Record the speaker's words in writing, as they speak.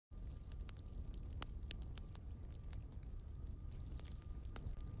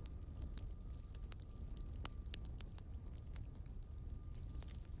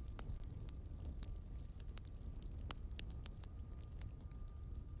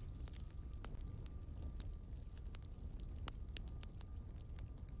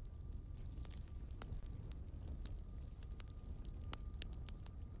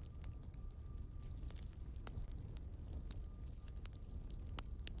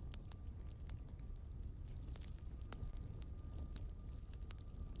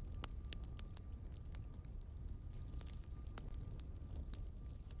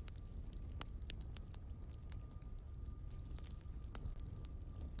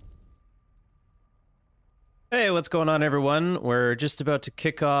Hey, what's going on, everyone? We're just about to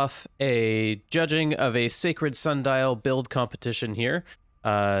kick off a judging of a Sacred Sundial build competition here.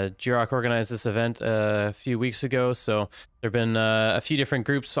 Jirok organized this event a few weeks ago, so there have been a few different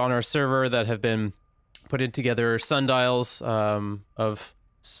groups on our server that have been putting together sundials of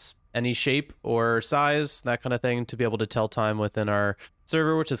any shape or size, that kind of thing, to be able to tell time within our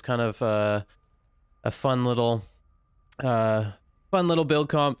server, which is kind of a fun little build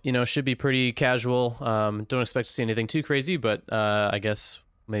comp. Should be pretty casual. Don't expect to see anything too crazy, but I guess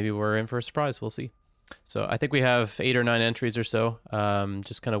maybe we're in for a surprise. We'll see. So I think we have 8 or 9 entries or so.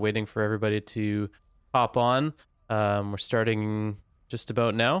 Just kind of waiting for everybody to hop on. We're starting just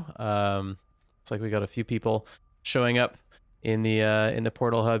about now. It's like we got a few people showing up in the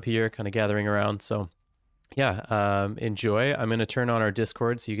portal hub here, kind of gathering around. So yeah, enjoy. I'm going to turn on our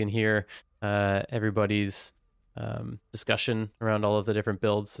Discord so you can hear everybody's discussion around all of the different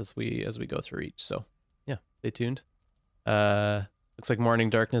builds as we go through each. So yeah, stay tuned. Looks like Morning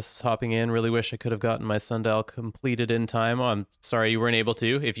Darkness is hopping in. Really wish I could have gotten my sundial completed in time. I'm sorry you weren't able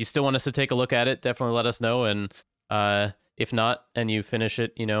to. If you still want us to take a look at it, definitely let us know. And if not, and you finish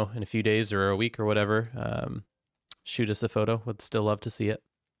it, in a few days or a week or whatever, shoot us a photo. Would still love to see it,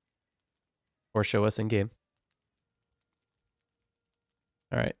 or show us in game.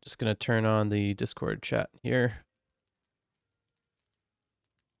 All right, just gonna turn on the Discord chat here.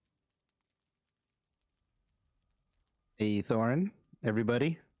 Hey, Thorin,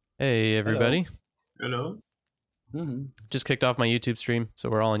 everybody. Hey, everybody. Hello. Just kicked off my YouTube stream, so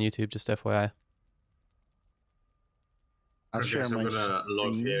we're all on YouTube, just FYI. I'll share So my I'm gonna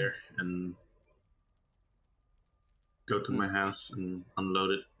log screen. here and go to my house and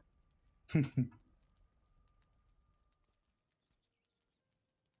unload it.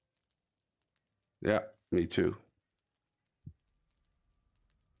 Yeah, me too.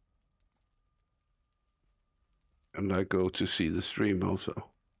 And I go to see the stream also.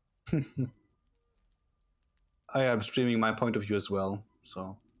 I am streaming my point of view as well,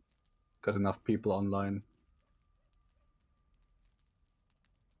 so got enough people online.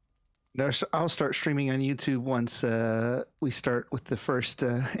 I'll start streaming on YouTube once we start with the first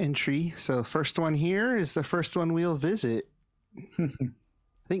entry. So first one here is the first one we'll visit.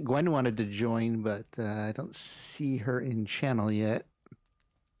 I think Gwen wanted to join, but I don't see her in channel yet.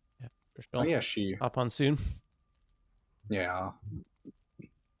 Yeah, oh yeah, she hop on soon. Yeah.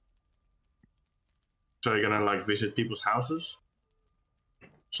 So you're gonna visit people's houses,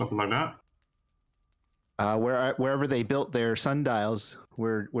 something like that. Wherever they built their sundials,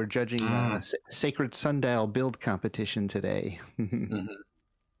 we're judging a Sacred Sundial build competition today. All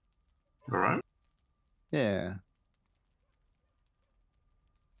right. Yeah.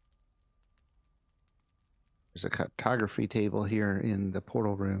 There's a cartography table here in the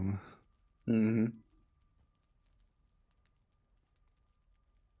portal room.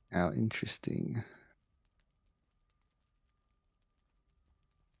 How interesting.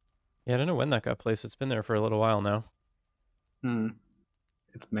 Yeah, I don't know when that got placed. It's been there for a little while now.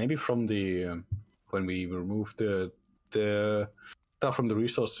 It's maybe from the when we removed the stuff from the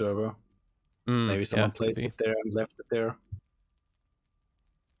resource server. Maybe someone placed it there and left it there.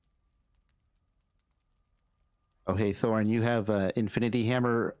 Oh, hey, Thorin, you have Infinity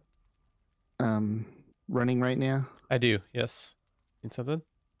Hammer running right now? I do, yes. Need something?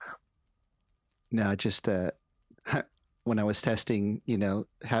 No, just when I was testing,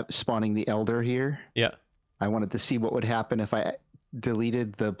 spawning the Elder here. Yeah. I wanted to see what would happen if I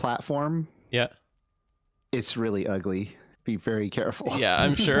deleted the platform. Yeah. It's really ugly. Be very careful. Yeah,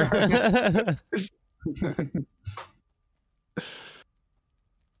 I'm sure.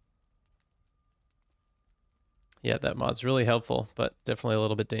 Yeah, that mod's really helpful, but definitely a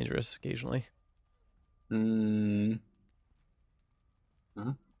little bit dangerous occasionally. Got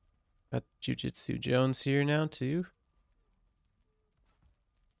Jujitsu Jones here now too.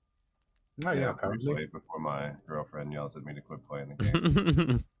 Oh yeah, apparently. Wait before my girlfriend yells at me to quit playing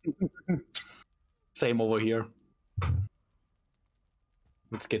the game. Same over here.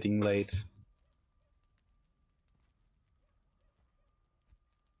 It's getting late.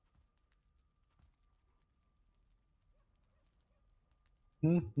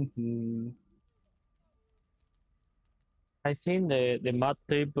 I think the map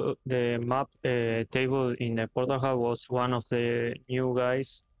table table in the portal hub was one of the new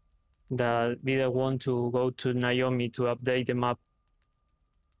guys that didn't want to go to Naomi to update the map.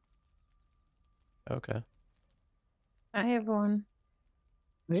 Okay. Hi everyone.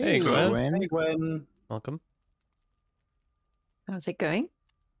 Hey, Gwen. Hey, Gwen. Welcome. How's it going?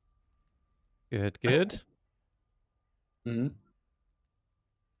 Good. Mm-hmm.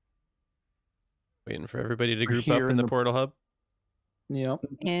 Waiting for everybody to group here up in in the the- portal hub. Yep.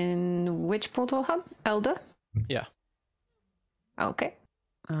 In which portal hub? Elder? Yeah. Okay.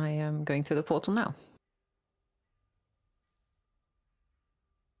 I am going to the portal now.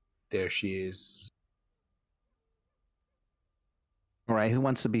 There she is. All right. Who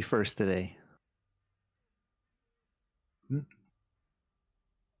wants to be first today?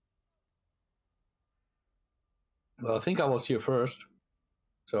 Well, I think I was here first.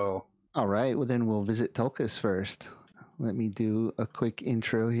 So, All right. Well, then we'll visit Tulkas first. Let me do a quick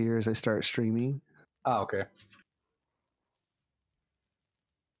intro here as I start streaming. okay.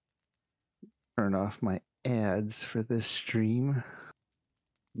 Turn off my ads for this stream.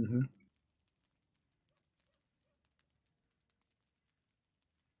 Mm-hmm.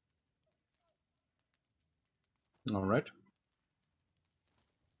 All right.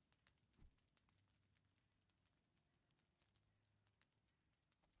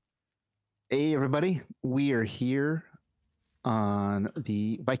 Hey, everybody. We are here on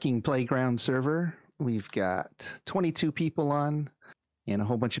the Viking Playground server. We've got 22 people on and a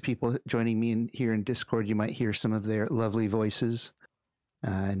whole bunch of people joining me in here in Discord. You might hear some of their lovely voices.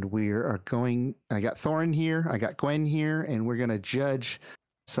 And we are going, I got Thorin here, I got Gwen here, and we're going to judge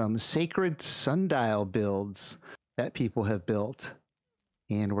some sacred sundial builds that people have built.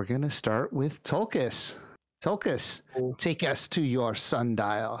 And we're going to start with Tulkas. Tulkas, take us to your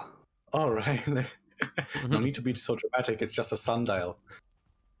sundial. All right. No need to be so dramatic. It's just a sundial.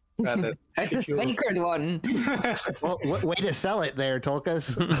 That's a sacred one. Well, way to sell it there,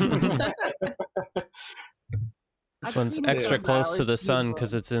 Tulkas. This one's extra close to the sun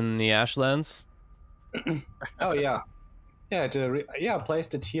because it's in the Ashlands. Oh yeah, yeah. I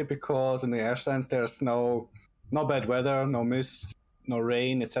placed it here because in the Ashlands there's no bad weather, no mist, no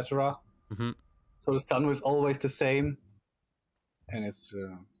rain, etc. Mm-hmm. So the sun was always the same, and it's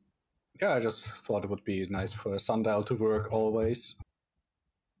I just thought it would be nice for a sundial to work always,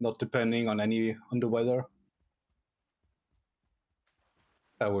 not depending on the weather.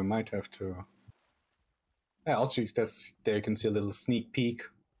 We might have to. Yeah, also there you can see a little sneak peek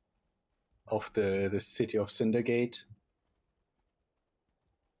of the city of Cindergate.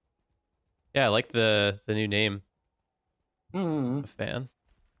 Yeah, I like the new name. Mm. A fan.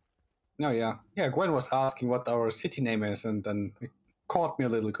 No, yeah. Gwen was asking what our city name is, and then it caught me a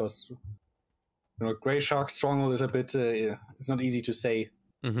little because Grey Shark Stronghold is a bit. It's not easy to say.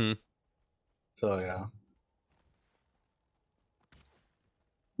 Mm-hmm. So yeah.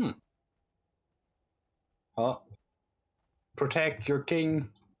 Oh, protect your king.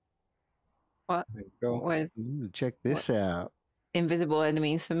 What? There you go. Was Ooh, check this out. invisible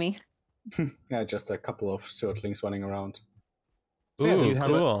enemies for me? Yeah, just a couple of Surtlings running around. Ooh, yeah, do you have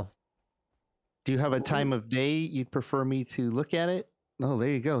a- cool. Do you have a time of day you'd prefer me to look at it? Oh, there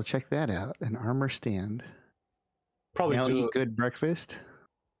you go. Check that out. An armor stand. Probably Now do. eat good breakfast.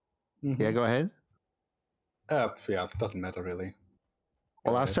 Mhm. Yeah, go ahead. Yeah, it doesn't matter really.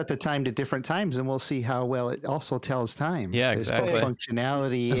 Well, Go I'll ahead. set the time to different times and we'll see how well it also tells time. Yeah, There's both exactly.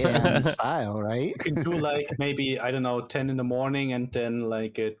 functionality and style, right? You can do like maybe I don't know 10 in the morning and then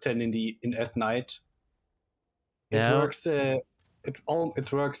like 10 at night. It Now- works.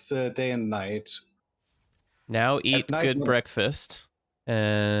 It works day and night. Now eat night, good no. breakfast,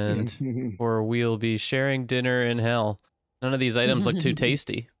 and or we'll be sharing dinner in hell. None of these items look too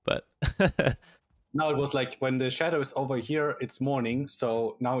tasty, but Now it was like when the shadow is over here, it's morning.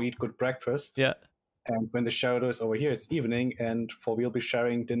 So now eat good breakfast. yeah. And when the shadow is over here, it's evening. And we'll be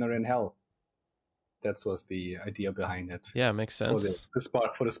sharing dinner in hell. That was the idea behind it. Yeah, makes sense.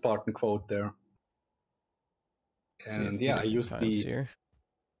 For the Spartan quote there. See a And few yeah, I different used times here.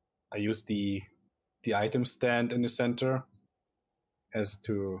 the item stand in the center as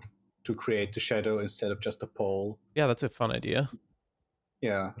to create the shadow instead of just a pole. Yeah, that's a fun idea.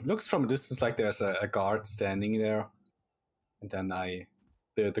 Yeah, it looks from a distance like there's a guard standing there, and then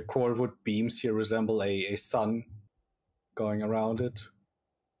the core wood beams here resemble a sun going around it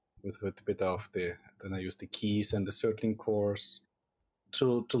with a bit of the. Then I use the keys and the circling cores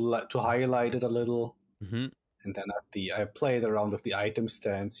to highlight it a little. Mm-hmm. And then I played around with the item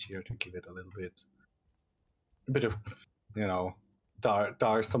stands here to give it a bit of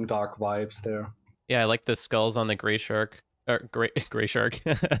some dark vibes there. Yeah, I like the skulls on the gray shark. Or gray shark.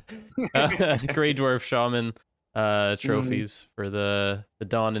 Gray dwarf shaman trophies for the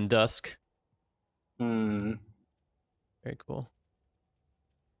dawn and dusk. Mm. Very cool.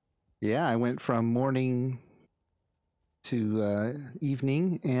 Yeah, I went from morning to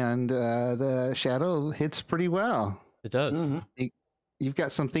evening, and the shadow hits pretty well. It does. Mm-hmm. You've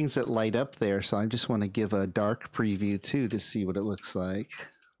got some things that light up there, so I just want to give a dark preview too to see what it looks like.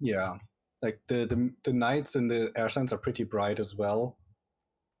 Yeah. Like the nights in the Airlands are pretty bright as well,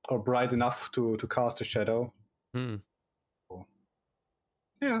 or bright enough to cast a shadow. Hmm.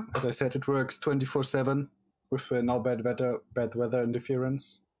 Yeah, as I said, it works 24/7 with no bad weather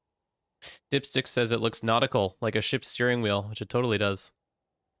interference. Dipstick says it looks nautical, like a ship's steering wheel, which it totally does.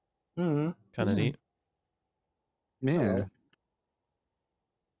 Mm-hmm. Kind of neat. Yeah.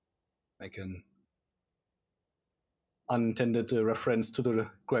 Like an unintended reference to the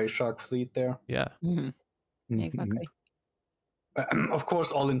Grey Shark fleet there. Yeah. Exactly. Of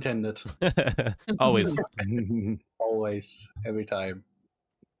course, all intended. Always. Always, every time.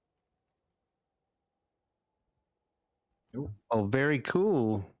 Oh, very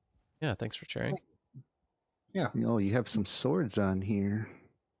cool. Yeah, thanks for sharing. Oh, you have some swords on here.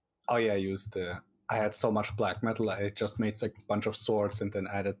 Oh yeah, I had so much black metal, I just made like a bunch of swords and then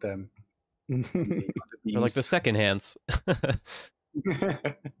added them. They're like the second hands.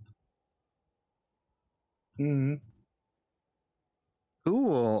 Mm-hmm.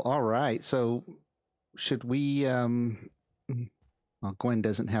 Cool. All right. So should we well, Gwen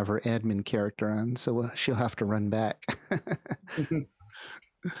doesn't have her admin character on, so she'll have to run back.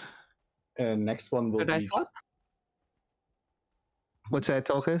 And next one will Should I be swap? What's that,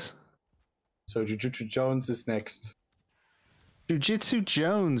 Tolkas? so Jujutsu Jones is next. Jujitsu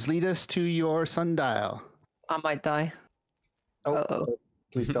Jones, lead us to your sundial. I might die. Oh, Uh-oh.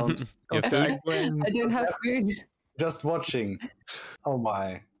 please don't. You have food? Gwen. I didn't have food. Just watching. Oh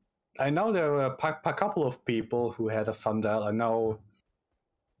my. I know there were a couple of people who had a sundial. I know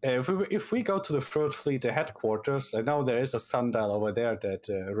if we go to the Third Fleet headquarters, I know there is a sundial over there that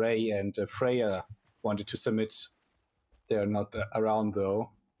Ray and Freya wanted to submit. They're not around though.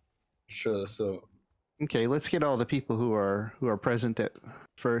 Sure, so Okay, let's get all the people who are present at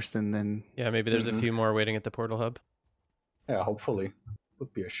first, and then Yeah, maybe there's a Mhm. few more waiting at the portal hub. yeah, hopefully.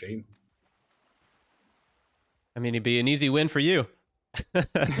 Would be a shame. I mean, it'd be an easy win for you. But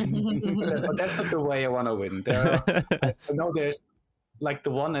that's not the way I want to win. I know there's like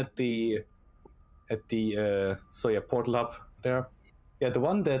the one at the portal hub there. Yeah, the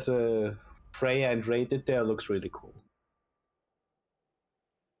one that Freya and Ray did there looks really cool.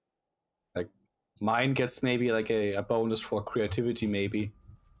 Like mine gets maybe like a bonus for creativity, maybe.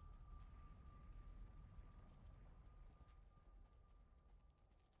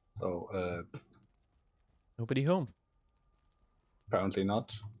 So Nobody home. apparently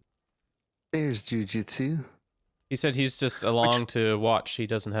not. there's Jujitsu. He said he's just along to watch. He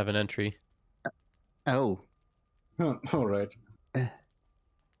doesn't have an entry. Oh, All right. Eh.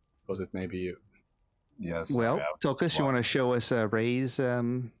 Was it maybe you? Yes. well, I have Tolkas, you one. want to show us Ray's? Yeah,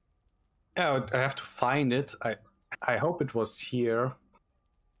 I have to find it. I hope it was here.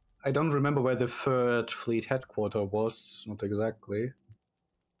 I don't remember where the Third Fleet headquarters was. Not exactly.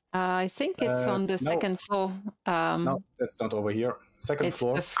 I think it's on the no. second floor. No, that's not over here. Second It's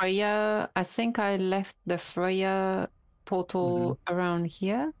floor. the Freya. I think I left the Freya portal around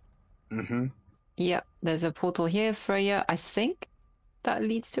here. Mm-hmm. Yeah, there's a portal here, Freya. I think that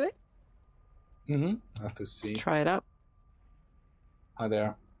leads to it. Mm-hmm. I have to see. Let's try it out. Hi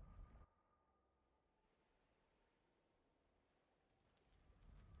there.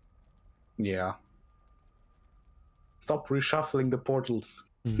 Yeah. Stop reshuffling the portals.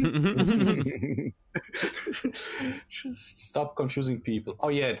 Just stop confusing people. Oh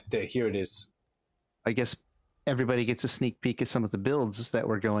yeah, here it is. I guess everybody gets a sneak peek at some of the builds that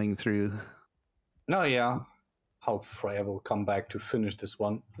we're going through. No, yeah. Hope Freya will come back to finish this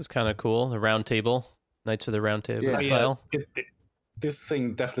one. It's kind of cool. The round table. Knights of the Round Table Yeah. style. This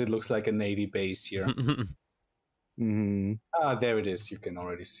thing definitely looks like a Navy base here. Mm-hmm. Ah, there it is. You can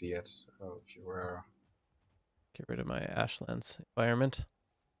already see it. So if you were... Get rid of my Ashlands environment.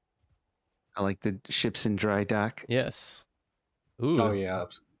 I like the ships in dry dock. Yes. Ooh, Oh yeah.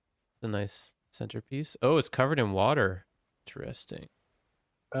 a nice centerpiece. Oh, it's covered in water. Interesting.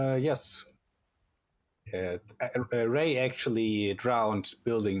 Yes. Ray actually drowned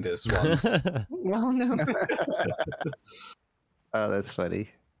building this once. Oh no. Oh, that's funny.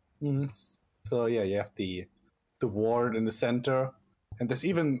 So yeah, you have the ward in the center, and there's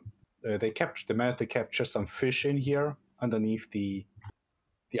even they managed to capture some fish in here underneath the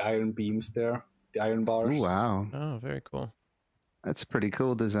iron beams there, the iron bars. Ooh, wow, Oh, very cool. that's a pretty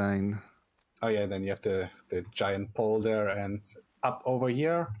cool design. Oh yeah, then you have the giant pole there, and up over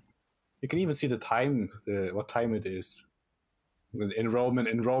here, you can even see the time, what time it is, in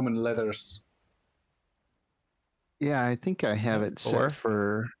Roman letters. Yeah, I think I have it 4 set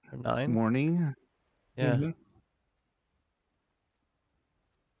for or 9. morning. Yeah. Mhm.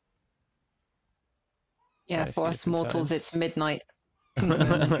 Yeah, Quite a for few us different mortals, times. it's midnight.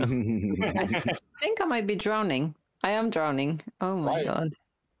 I think I might be drowning. I am drowning. Oh my Why? god.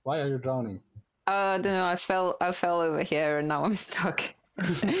 Why are you drowning? I don't know. I fell over here and now I'm stuck.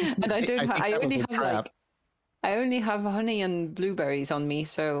 And I don't. I think I that was only a have trap. I only have honey and blueberries on me,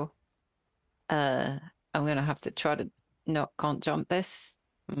 so I'm gonna have to try to can't jump this.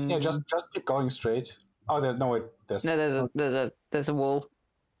 Yeah, just keep going straight. Oh, there's No, there's a wall.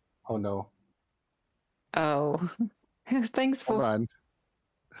 oh no. Oh, thanks Hold for. on.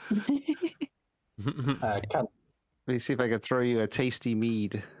 Can Let me see if I can throw you a tasty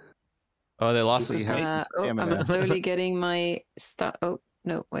mead. Oh, they lost So you it. have some I'm stamina. slowly getting my stuff. Oh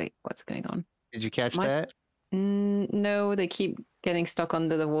no, wait, what's going on? Did you catch My- that? No, they keep getting stuck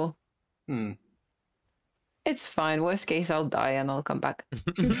under the wall. Hmm. It's fine. Worst case, I'll die and I'll come back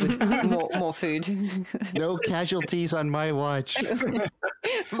with more food. No casualties on my watch.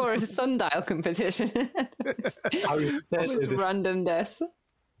 For a sundial competition. How you said With it. random death.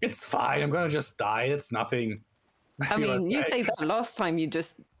 It's fine. I'm gonna just die. It's nothing. I mean, you say that last time you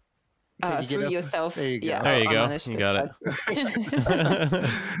just Can you get threw up? yourself. There you go. Yeah, There you I go. managed You this got time.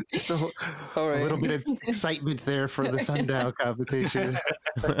 Just a Sorry. little bit of excitement there for the sundial competition.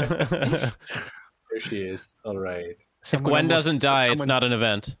 There she is. All right. If Gwen doesn't die, it's not an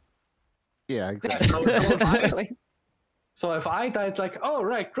event. Yeah, exactly. Exactly. So if I die, it's like, oh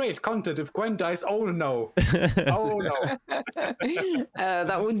right, great content. If Gwen dies, oh no, oh no.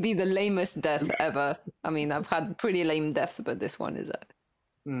 That would be the lamest death ever. I mean, I've had pretty lame deaths, but this one is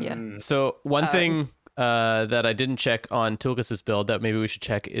yeah. Hmm. So one thing that I didn't check on Tulkas's build that maybe we should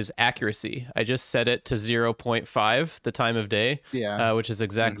check is accuracy. I just set it to 0.5, the time of day, Yeah, which is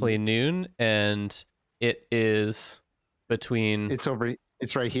exactly noon, and it is between it's over.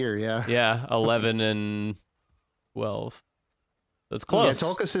 It's right here. Yeah. 11 and 12. So it's Yeah, close.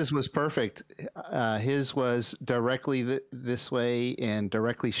 Tulkas's was perfect. His was directly this way and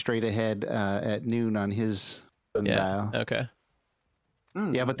directly straight ahead at noon on his sundial. Okay.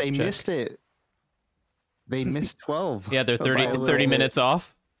 Yeah, but they Check. missed it. They missed 12. Yeah, they're by a 30 little 30 bit. minutes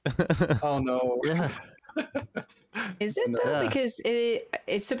off. Oh no. Yeah. Is it though? Yeah. Because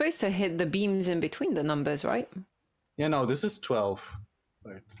it's supposed to hit the beams in between the numbers, right? Yeah, no, this is 12.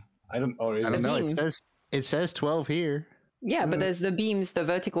 Right. I don't. Or is I it? don't know. beam. It says 12 here. Yeah, but there's the beams, the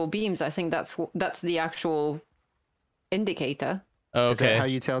vertical beams. I think that's the actual indicator. Is that Okay. how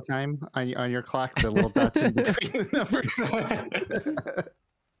you tell time on your clock? The little dots in between the numbers.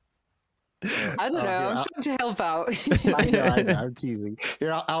 I don't know. here, I'm trying to help out. I know. I'm teasing.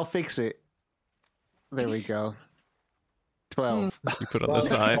 Here, I'll fix it. There we go. 12. You put on Well, the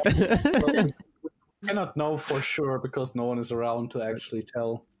sign. Well, we cannot know for sure because no one is around to actually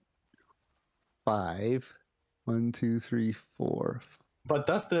tell. 5. 1, 2, 3, 4, But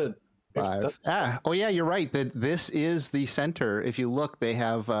does the if 5. Oh yeah, you're right. That this is the center. If you look, they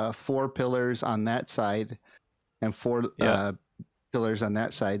have 4 pillars on that side and 4 Yeah. pillars on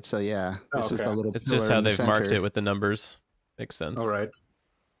that side. So yeah, this is the Okay. little. It's just pillar how in the they've marked center. it with the numbers. Makes sense. All right.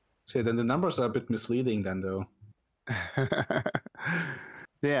 So then the numbers are a bit misleading then, though.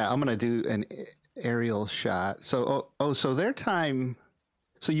 Yeah, I'm gonna do an aerial shot. So so their time.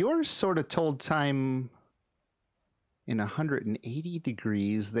 So yours sort of told time in 180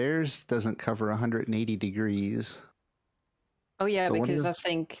 degrees. Theirs doesn't cover 180 degrees. Oh yeah, So what because is- I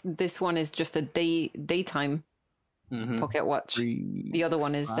think this one is just a daytime Mm-hmm. pocket watch. 3. The other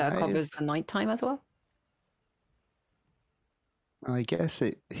one is 5. covers the nighttime as well. I guess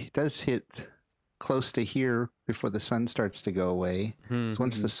it does hit close to here before the sun starts to go away. Hmm. 'Cause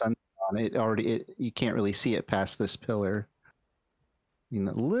once the sun's on it, you can't really see it past this pillar. I mean,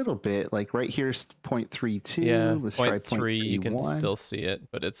 a little bit, like right here's 0.32. Yeah, Let's try 0.3, you can 0.31. still see it,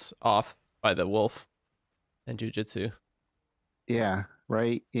 but it's off by the wolf and jujitsu. Yeah,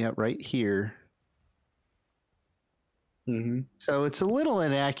 right. Yeah, right here. Mm-hmm. So it's a little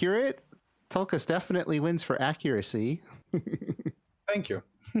inaccurate. Tulkas definitely wins for accuracy. Thank you.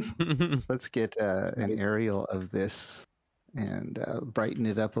 Let's get an Nice. aerial of this and brighten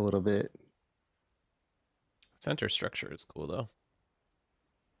it up a little bit. Center structure is cool though.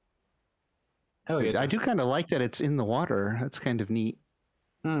 Oh yeah. I do kind of like that it's in the water. That's kind of neat.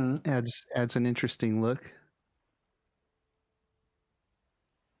 Mhm. Adds an interesting look.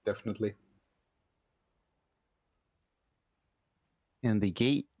 Definitely. And the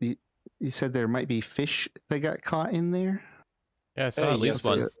gate, you said there might be fish that got caught in there. Yeah, I saw at least yes,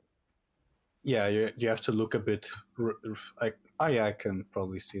 one. Yeah, you have to look a bit like. Oh yeah, I can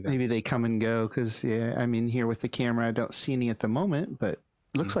probably see that. Maybe they come and go because yeah, I'm in here with the camera. I don't see any at the moment, but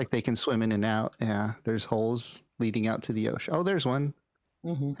it looks like they can swim in and out. Yeah, there's holes leading out to the ocean. Oh, there's one.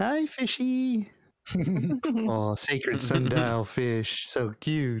 Mm-hmm. Hi, fishy. Oh, sacred sundial fish, so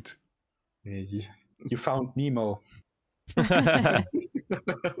cute. You found Nemo.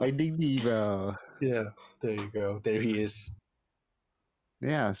 Finding Nemo. Yeah, there you go. There he is.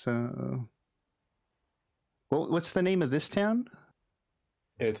 Yeah. So, what's the name of this town?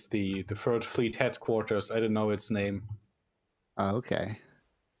 It's the Third Fleet headquarters. I don't know its name. Oh, okay.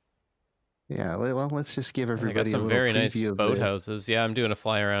 Yeah. Well, let's just give They everybody got a some little very nice preview of boat this. houses. Yeah, I'm doing a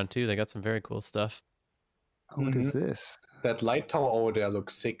fly around too. They got some very cool stuff. Oh, what is this? That light tower over there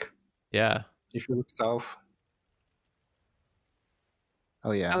looks sick. Yeah. If you look south.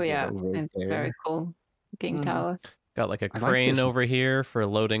 Oh yeah. Oh the yeah, little road it's there. very cool looking Mhm. tower. Got like a I like crane this. over here for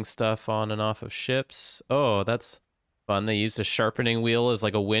loading stuff on and off of ships. Oh, that's fun. They used a sharpening wheel as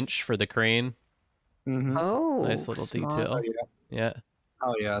like a winch for the crane. Mm-hmm. Oh, Nice little smart. detail. Yeah.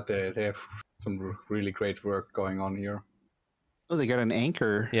 Oh yeah, they have some really great work going on here. Oh, they got an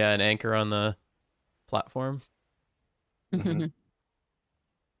anchor. Yeah, an anchor on the platform. Mhm.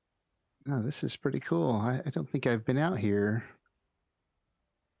 Oh, this is pretty cool. I don't think I've been out here.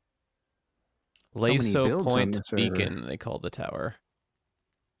 many Lasso builds on Point the server. Beacon, they call the tower.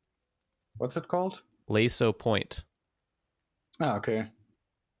 What's it called? Lasso Point. Ah, okay.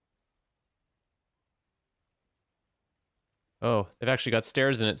 Oh, they've actually got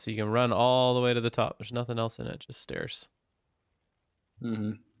stairs in it, so you can run all the way to the top. There's nothing else in it, just stairs.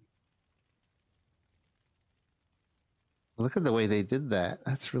 Mm-hmm. Look at the way they did that.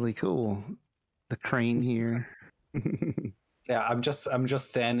 That's really cool. The crane here. Yeah, I'm just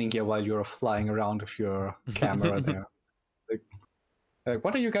standing here while you're flying around with your camera there. Like,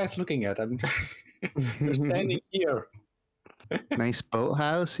 what are you guys looking at? You're standing here. Nice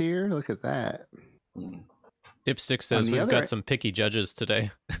boathouse here. Look at that. Dipstick says the we've other got e- some picky judges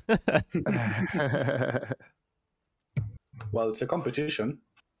today. Well, it's a competition,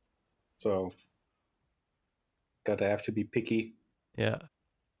 so gotta have to be picky. Yeah.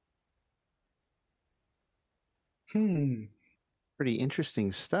 Pretty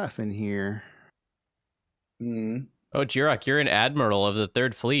interesting stuff in here. Mm. Oh, Jirok, you're an admiral of the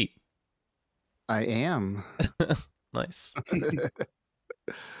Third Fleet. I am. Nice.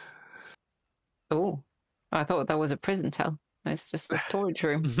 Oh, I thought that was a prison cell. It's just a storage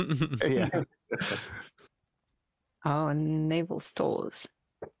room. Yeah. Oh, and naval stores.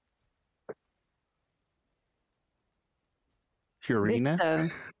 Purina.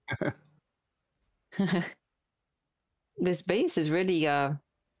 This base is really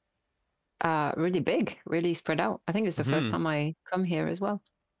really big, really spread out. I think it's the first time I come here as well.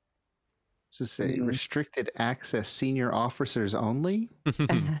 To say restricted access senior officers only.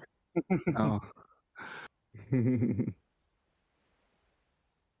 Oh.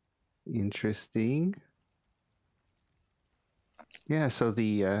 Interesting. Yeah, so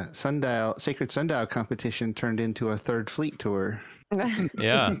the Sacred Sundial competition turned into a Third Fleet tour.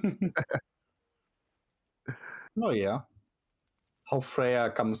 Yeah. Oh yeah. Hope Freya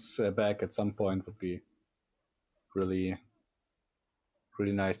comes back at some point would be really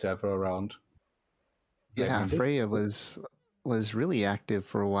nice to have her around. Yeah, Like, Freya was really active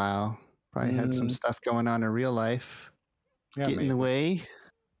for a while. Probably had some stuff going on in real life. Yeah, Get in the way.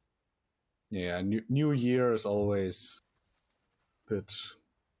 Yeah, New Year is always a bit,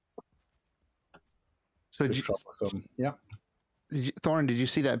 So troublesome. Yeah. Thorn, did you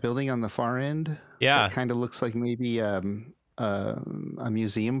see that building on the far end? Yeah. It kind of looks like maybe a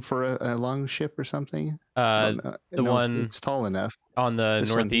museum for a longship or something. The one it's tall enough on the This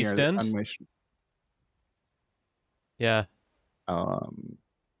one northeast here, end. on my Yeah.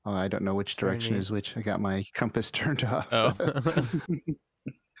 I don't know which direction is which. I got my compass turned off. Oh.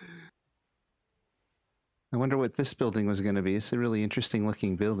 I wonder what this building was going to be. It's a really interesting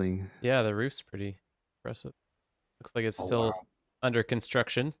looking building. Yeah, the roof's pretty impressive. Looks like it's still under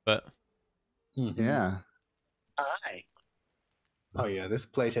construction, but Yeah. Hi. Oh yeah, this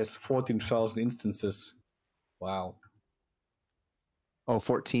place has 14,000 instances. Wow. Oh,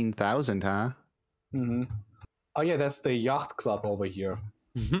 14,000, huh? Mm-hmm. Oh yeah, that's the yacht club over here.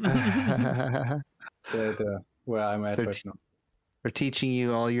 They're Where I'm at right now. teaching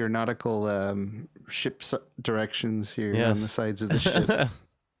you all your nautical ship's directions here on the Yes. sides of the ship.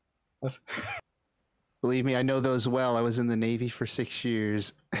 Believe me, I know those well. I was in the Navy for 6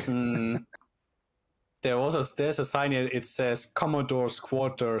 years. There's a sign here. It says Commodore's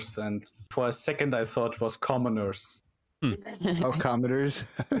quarters, and for a second I thought it was commoners. Oh, Commodores.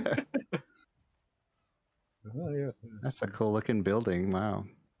 Oh yeah, That's a cool looking building. Wow.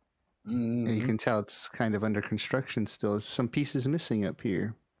 Yeah, you can tell it's kind of under construction still. There's some pieces missing up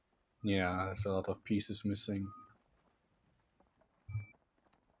here. Yeah, there's a lot of pieces missing.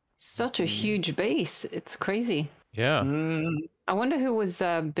 Such a huge base. It's crazy. Yeah. I wonder who was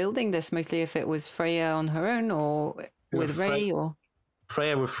building this, mostly if it was Freya on her own or with Ray or...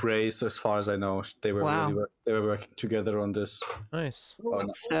 Freya with Ray, so as far as I know, they were Wow. they were working together on this. Nice.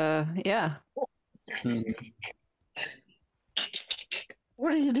 It's, yeah.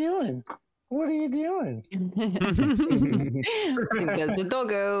 What are you doing? What are you doing? There's a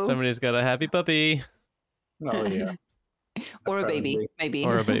doggo. Somebody's got a happy puppy. Oh yeah. Or a baby, Apparently. maybe.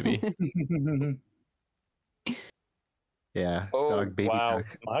 Or a baby. Yeah, Oh, dog baby wow. talk.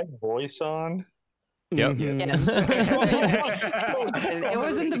 My voice on? Yep. Yes. It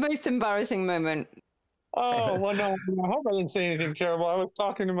wasn't the most embarrassing moment. Oh, well, no, I hope I didn't say anything terrible. I was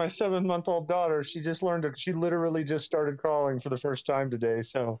talking to my 7-month-old daughter. She just learned it. She literally just started crawling for the first time today.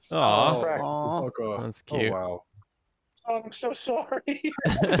 So, Aw. Aw. Oh, God. That's Oh, cute. wow. I'm so sorry.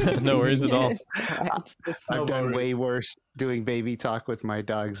 No worries at all. I've done way worse doing baby talk with my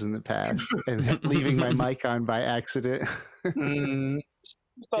dogs in the past and leaving my mic on by accident. Mm,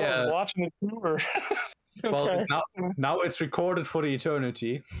 I was Yeah. watching the tour. well, Okay. now it's recorded for the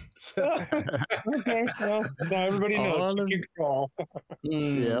eternity. So, Okay, well, now everybody knows All you of- can crawl.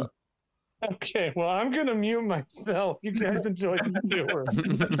 Yeah. Okay, well, I'm going to mute myself. You guys enjoy the tour.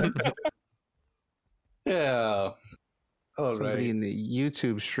 Yeah. All Somebody right. in the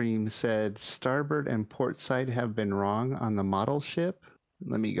YouTube stream said starboard and port side have been wrong on the model ship.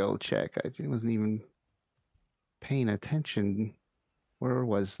 Let me go check. I wasn't even paying attention. Where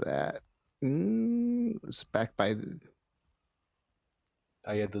was that? It was back by the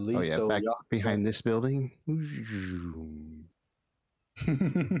I had the least. yeah, so back yeah. behind this building.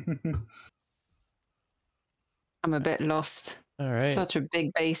 I'm a bit lost. All right. Such a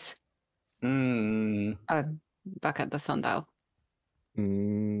big base. Mm, Back at the Sundial.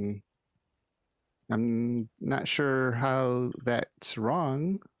 Mm, I'm not sure how that's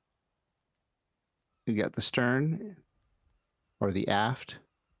wrong. You got the stern or the aft,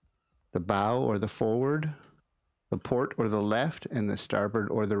 the bow or the forward, the port or the left, and the starboard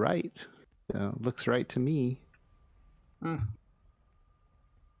or the right. So looks right to me. Mm.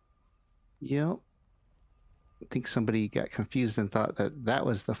 Yep. I think somebody got confused and thought that that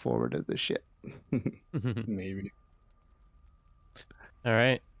was the forward of the ship. maybe. All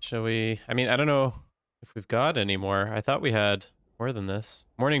right. Shall we? I mean, I don't know if we've got any more. I thought we had more than this.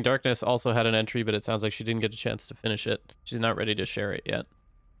 Morning Darkness also had an entry, but it sounds like she didn't get a chance to finish it. She's not ready to share it yet.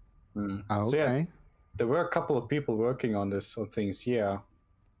 Mm. Okay. So yeah, there were a couple of people working on this sort of things, yeah.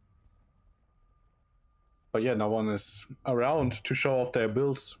 But yeah, no one is around to show off their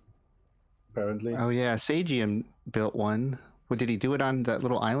builds, apparently. Oh yeah, Sagium built one. What did he do it on that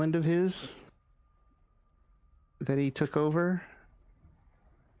little island of his that he took over?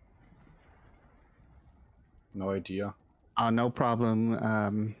 No idea. Oh, no problem.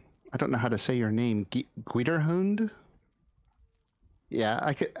 I don't know how to say your name. Guiderhund? Yeah,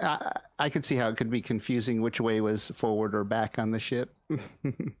 I could see how it could be confusing which way was forward or back on the ship.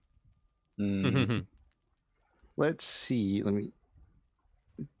 Mm. All Let's see.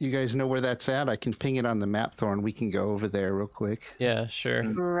 You guys know where that's at? I can ping it on the map, Thorn. We can go over there real quick. Yeah, sure.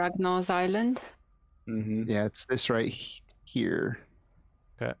 Ragnar's Island. Mm-hmm. Yeah, it's this right here.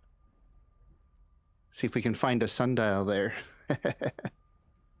 Okay. See if we can find a sundial there.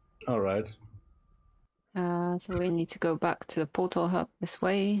 All right. So we need to go back to the portal hub this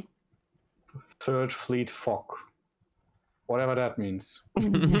way. Third Fleet Fog. Whatever that means.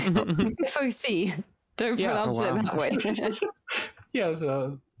 FOC. Don't Yeah. pronounce Oh, wow. it that way. Yeah,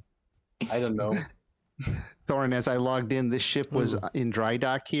 so, I don't know. Thorn, as I logged in, this ship was in dry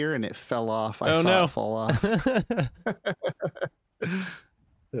dock here and it fell off. I Oh, saw no. it fall off.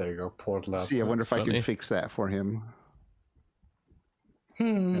 There you go, Port Lab. See, I wonder if That's I funny. can fix that for him.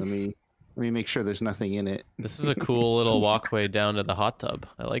 Let me make sure there's nothing in it. This is a cool little walkway down to the hot tub.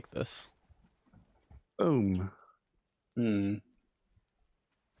 I like this. Boom. Hmm.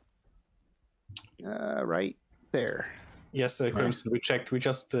 Right there. Yes, Crimson, we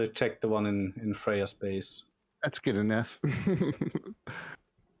just checked the one in Freya's base. That's good enough.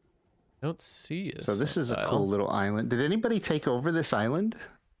 Don't see it. So this is a cool little island. Did anybody take over this island?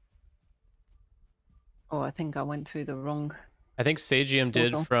 Oh, I think I went through the wrong. I think Sagium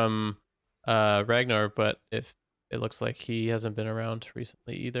did Portal. from Ragnar, but if it looks like he hasn't been around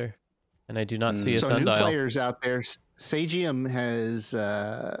recently either, and I do not see a So sundial. new players out there, Sagium has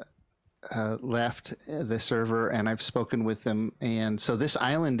left the server, and I've spoken with them. And so this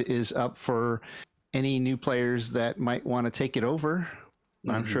island is up for any new players that might want to take it over.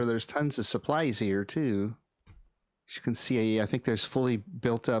 I'm sure there's tons of supplies here too. As you can see, I think there's fully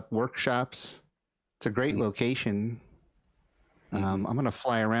built up workshops. It's a great location. I'm going to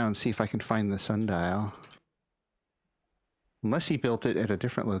fly around and see if I can find the sundial. Unless he built it at a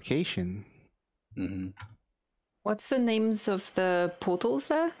different location. Mm-hmm. What's the names of the portals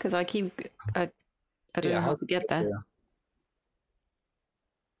there? Because I don't know how to get there.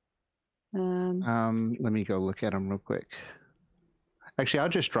 Let me go look at them real quick. Actually, I'll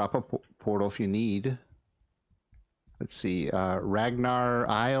just drop a portal if you need. Let's see. Ragnar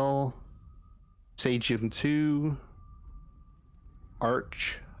Isle, Sagium 2,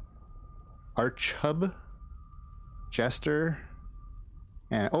 Arch Hub, Jester,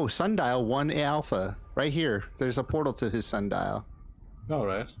 and Sundial 1 Alpha. Right here. There's a portal to his sundial. All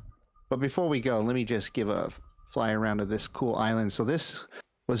right. But before we go, let me just give a fly around to this cool island. So this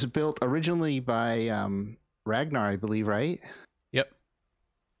was built originally by Ragnar, I believe, right? Yep.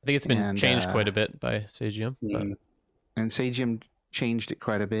 I think it's been changed quite a bit by Sagium. But... And Sagium changed it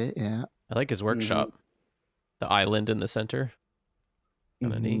quite a bit, yeah. I like his workshop. The island in the center.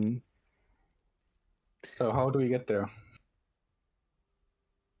 Kind of neat. So how do we get there?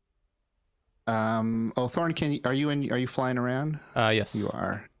 Thorn, are you flying around? Yes. You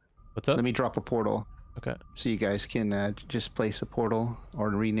are. What's up? Let me drop a portal. Okay. So you guys can just place a portal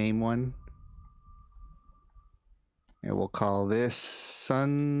or rename one. And we'll call this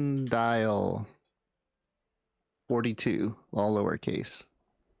Sundial 42, all lowercase.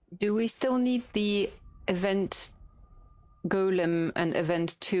 Do we still need the event golem and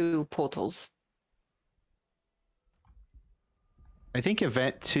event 2 portals? I think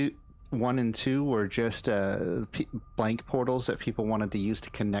event 1 and 2 were just blank portals that people wanted to use to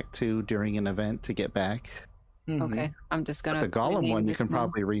connect to during an event to get back. Okay, I'm just gonna. But the golem one, you can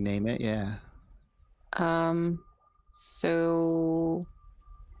probably rename it. Yeah. So,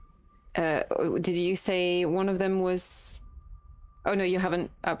 did you say one of them was? Oh no, you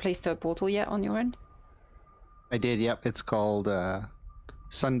haven't placed a portal yet on your end. I did. Yep, it's called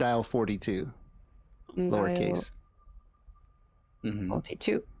Sundial 42, lowercase.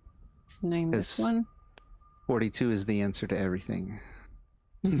 42. Let's name this one. 42 is the answer to everything.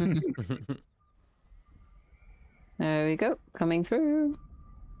 There we go, coming through.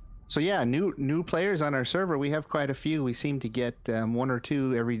 So yeah, new players on our server. We have quite a few. We seem to get 1 or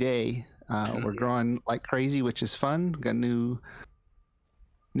 2 every day. We're growing like crazy, which is fun. Got new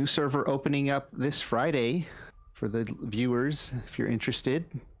server opening up this Friday for the viewers. If you're interested,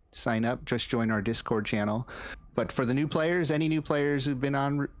 sign up. Just join our Discord channel. But for the new players, any new players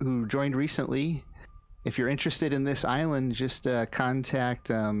who joined recently, if you're interested in this island, just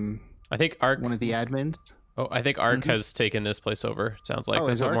contact I think Ark, one of the admins. Oh, I think Ark has taken this place over. Sounds like.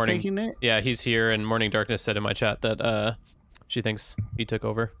 Is Ark taking it? Yeah, he's here, and Morning Darkness said in my chat that she thinks he took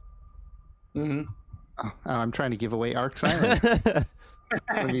over. I'm trying to give away Ark's island.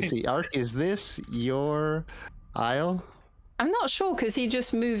 Let me see. Ark, is this your isle? I'm not sure because he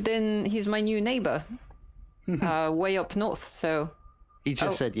just moved in. He's my new neighbor, way up north. So he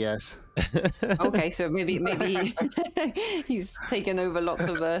just said yes. Okay, so maybe he's taken over lots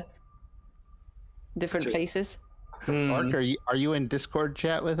of different places. Ark, are you in Discord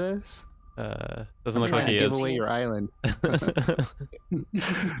chat with us? Doesn't look like he is. Give away your island.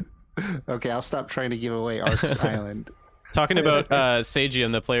 Okay, I'll stop trying to give away Ark's island. Talking about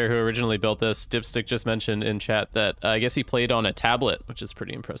Sagium, the player who originally built this, Dipstick just mentioned in chat that I guess he played on a tablet, which is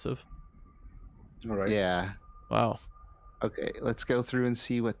pretty impressive. All right. Yeah. Wow. Okay, let's go through and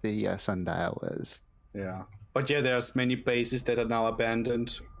see what the sundial was. Yeah. But yeah, there's many bases that are now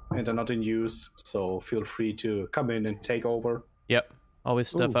abandoned and are not in use, so feel free to come in and take over. Yep. Always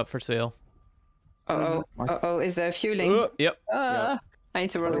stuff up for sale. Is there fueling? Yep. I need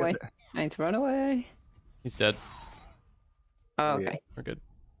to run away. I need to run away. He's dead. Oh, okay. We're good.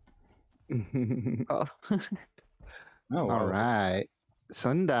 Oh. All right.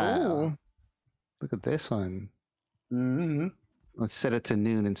 Sundial. Ooh. Look at this one. Let's set it to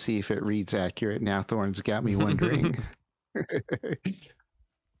noon and see if it reads accurate. Now Thorn's got me wondering.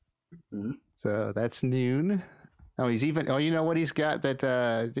 So that's noon. Oh, you know what he's got that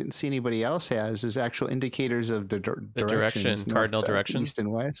didn't see anybody else has is actual indicators of the direction, cardinal direction, east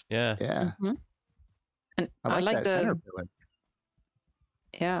and west. Yeah. And I like that center pillar.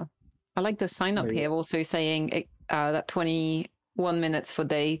 Yeah, I like the sign up here also saying that 21 minutes for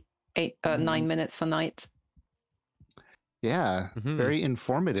day, 9 minutes for night. Yeah, very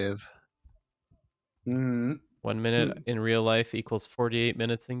informative. 1 minute in real life equals 48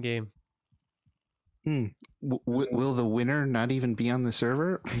 minutes in game. Will the winner not even be on the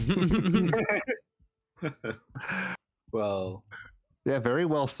server? Well, yeah, very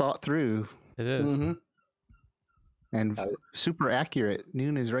well thought through. It is. And super accurate.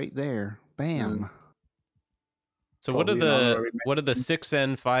 Noon is right there. Bam. So what are Probably an the honorary what are the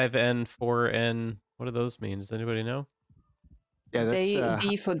 6N, 5N, 4N? What do those mean? Does anybody know? Yeah, that's Day,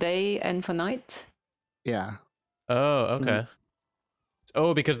 D for day, N for night. yeah. Oh, okay.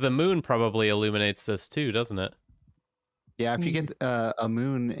 Oh, because the moon probably illuminates this too, doesn't it? Yeah, if you get a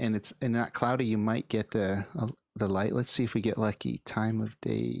moon and it's not cloudy, you might get the light. Let's see if we get lucky. Time of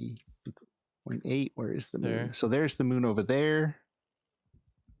day 0.8. Where is the moon? There. So there's the moon over there.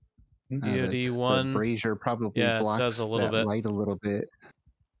 DoD The 1. brazier probably Yeah, it blocks does a little that bit. light a little bit.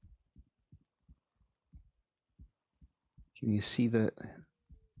 Can you see the?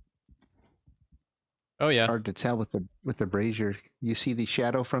 Oh It's yeah. hard to tell with the brazier. You see the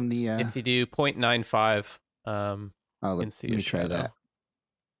shadow from the. If you do 0.95, oh, you let can see me a try shadow. that.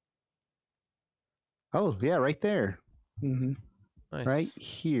 Oh yeah, right there, Mm-hmm. Nice. right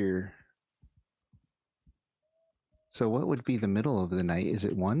here. So what would be the middle of the night? Is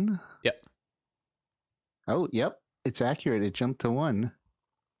it 1? Yep. Oh, yep. It's accurate. It jumped to 1.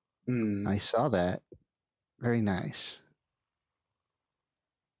 Mm. I saw that. Very nice.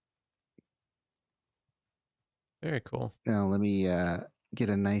 Very cool. Now let me get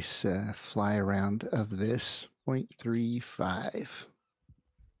a nice fly around of this 0.35.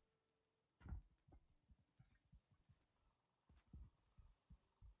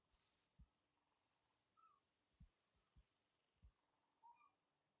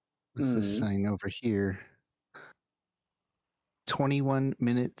 What's this sign over here? 21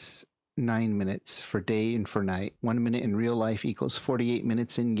 minutes, 9 minutes for day and for night. 1 minute in real life equals 48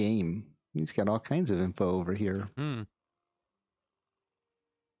 minutes in game. He's got all kinds of info over here. Hmm.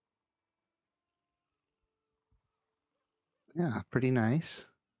 Yeah, pretty nice.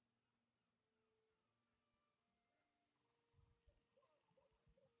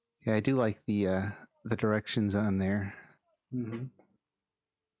 Yeah, I do like the directions on there. Mm-hmm.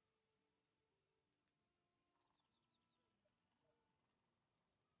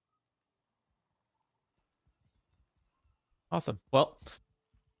 Awesome. Well,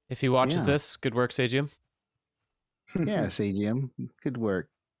 if he watches Yeah. this, good work, Sagium. Yes, AGM. Good work.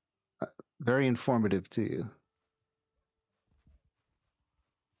 Very informative too.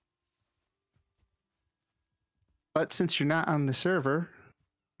 But since you're not on the server,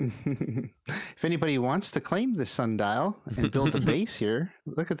 if anybody wants to claim the Sundial and build a base here,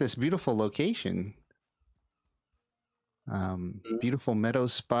 look at this beautiful location. Beautiful meadow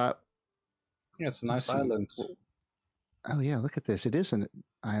spot. Yeah, it's a nice see. island. Oh yeah, look at this. It is an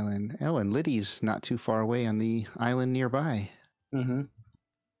island. Oh, and Liddy's not too far away on the island nearby. Mm-hmm.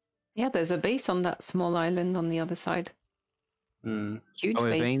 Yeah, there's a base on that small island on the other side. Mm. Huge Oh,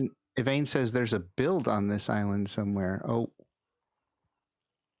 base. Yvain says there's a build on this island somewhere. Oh,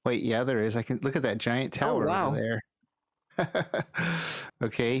 wait, yeah, there is. I can look at that giant tower wow. over there.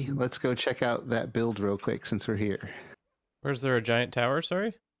 Okay, let's go check out that build real quick since we're here. Where's there a giant tower?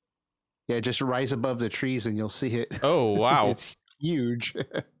 Sorry. Yeah, just rise above the trees and you'll see it. Oh wow. It's huge.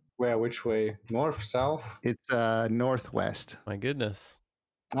 Where? Which way? North? South? It's northwest. My goodness.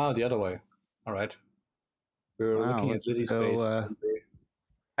 Oh, the other way. All right. We're Wow, looking at let's Liddy's go, base.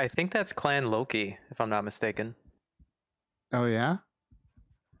 I think that's Clan Loki, if I'm not mistaken. Oh yeah.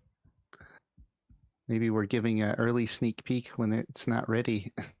 Maybe we're giving an early sneak peek when it's not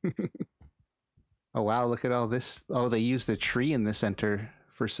ready. Oh wow, look at all this. Oh, they used a tree in the center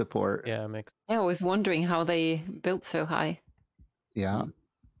for support. Yeah, makes. Yeah, I was wondering how they built so high. Yeah,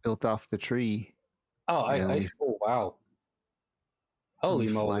 built off the tree. Oh, Yeah, I oh wow. Holy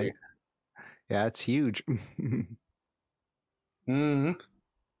we fly- moly. Yeah, it's huge. Mm-hmm.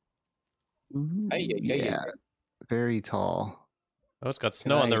 Yeah, very tall. Oh, it's got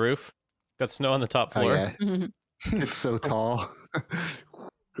snow on the roof. Got snow on the top Oh floor. yeah, it's so tall.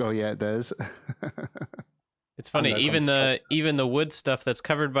 Oh yeah, it does. It's funny. Under Even the wood stuff that's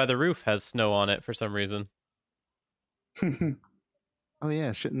covered by the roof has snow on it for some reason. Oh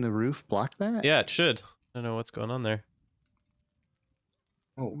yeah, shouldn't the roof block that? Yeah, it should. I don't know what's going on there.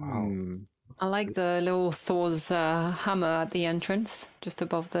 Oh wow. I like the little Thor's hammer at the entrance, just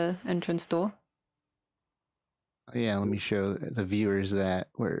above the entrance door. Oh, yeah, let me show the viewers that.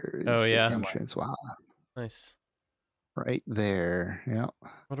 Where is the entrance? Wow, Nice. right there. Yeah.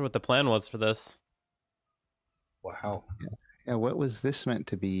 Wonder what the plan was for this. Wow. Yeah. What was this meant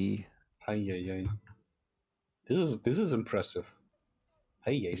to be? Hey. This is impressive.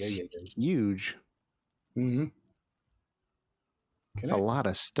 Hey. Huge. Mm-hmm. It's a lot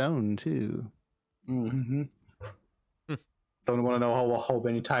of stone too. Mm-hmm. Don't want to know how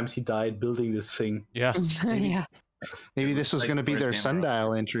many times he died building this thing. Yeah. Yeah. Maybe this was like going to be Thor's their hammer.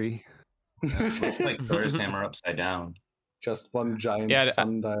 sundial entry. Yeah, it's like Thor's hammer upside down. Just one giant Yeah,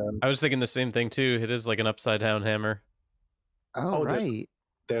 sundial. I was thinking the same thing too. It is like an upside down hammer. Oh, there's- right.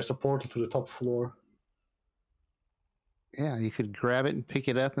 There's a portal to the top floor. Yeah, you could grab it and pick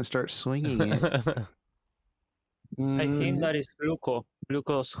it up and start swinging it. I think Mm, that is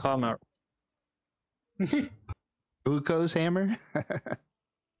Gluco's hammer. Glucose hammer?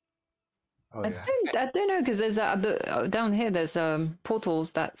 oh I yeah. don't know because there's down here there's a portal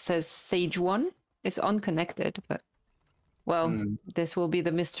that says Sage 1. It's unconnected, but well, Mm. this will be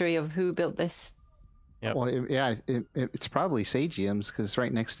the mystery of who built this. Yep. Well, it's probably Sagium's because it's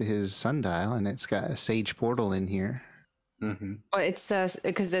right next to his sundial, and it's got a Sage portal in here. Mm-hmm. Oh, it's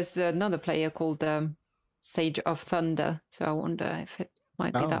because there's another player called Sage of Thunder, so I wonder if it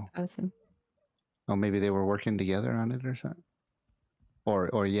might be that person. Oh, maybe they were working together on it or something.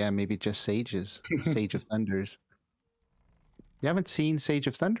 Or yeah, maybe just Sages, Sage of Thunders. You haven't seen Sage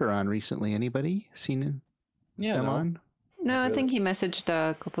of Thunder on recently. Anybody seen them on? No, I Really? think he messaged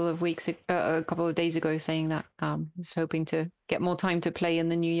a couple of days ago saying that he's hoping to get more time to play in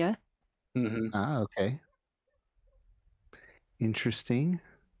the new year. Mm-hmm. Ah, okay. Interesting.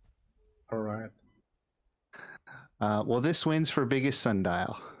 All right. Well, this wins for biggest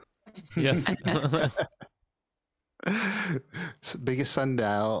sundial. Yes. Biggest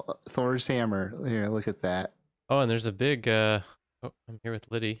sundial, Thor's hammer. Here, look at that. Oh, and there's a big oh, I'm here with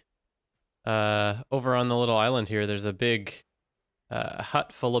Liddy. Over on the little island here, there's a big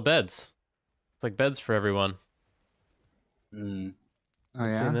hut full of beds. It's like beds for everyone. Mm. Oh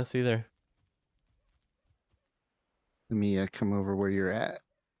Haven't yeah. seen this either. Let me come over where you're at.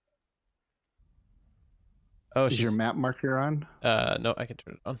 Oh, Is she's your map marker on? no, I can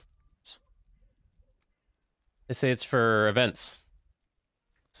turn it on. They say it's for events.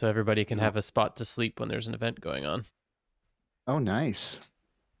 So everybody can have a spot to sleep when there's an event going on. Oh, nice.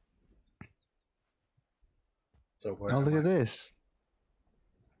 So where Oh, am look I? at this.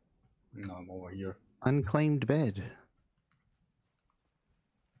 No, I'm over here. Unclaimed bed.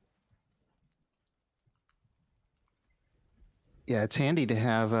 Yeah, it's handy to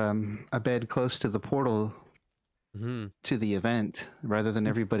have a bed close to the portal Mm-hmm. to the event rather than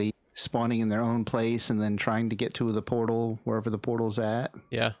everybody spawning in their own place and then trying to get to the portal wherever the portal's at.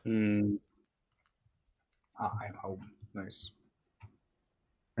 Yeah. Mm. I'm home. Nice.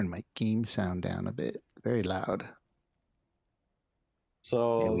 Turn my game sound down a bit. Very loud.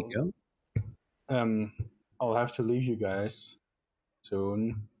 So There we go. I'll have to leave you guys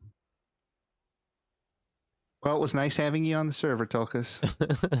soon. Well, it was nice having you on the server, Tulkas.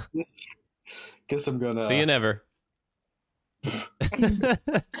 Guess I'm gonna. See you never.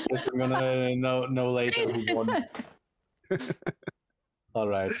 Guess I'm gonna know later who won. All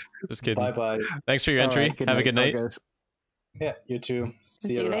right. Just kidding. Bye bye. Thanks for your entry. All right, Have a good night. Tulkas. Yeah, you too.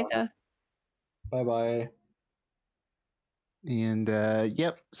 See you later. Bye bye. And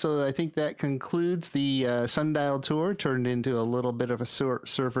yep, so I think that concludes the Sundial tour. Turned into a little bit of a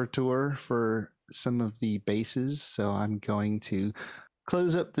server tour for some of the bases. So I'm going to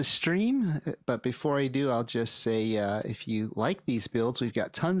close up the stream. But before I do, I'll just say if you like these builds, we've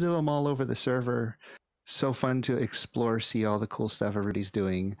got tons of them all over the server. So fun to explore, see all the cool stuff everybody's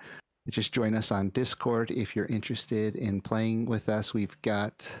doing. Just join us on Discord if you're interested in playing with us. We've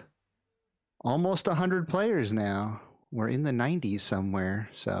got almost 100 players now. We're in the 90s somewhere.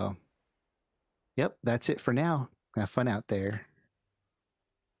 So, yep, that's it for now. Have fun out there.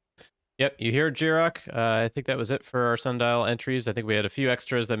 Yep, you hear it, Jirok. I think that was it for our Sundial entries. I think we had a few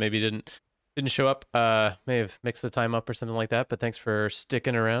extras that maybe didn't show up. May have mixed the time up or something like that. But thanks for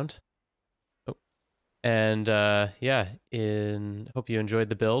sticking around. Oh. And yeah, hope you enjoyed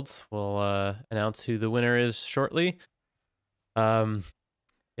the builds. We'll announce who the winner is shortly.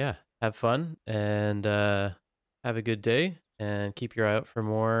 Yeah, have fun and have a good day, and keep your eye out for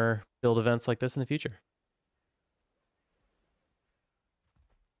more build events like this in the future.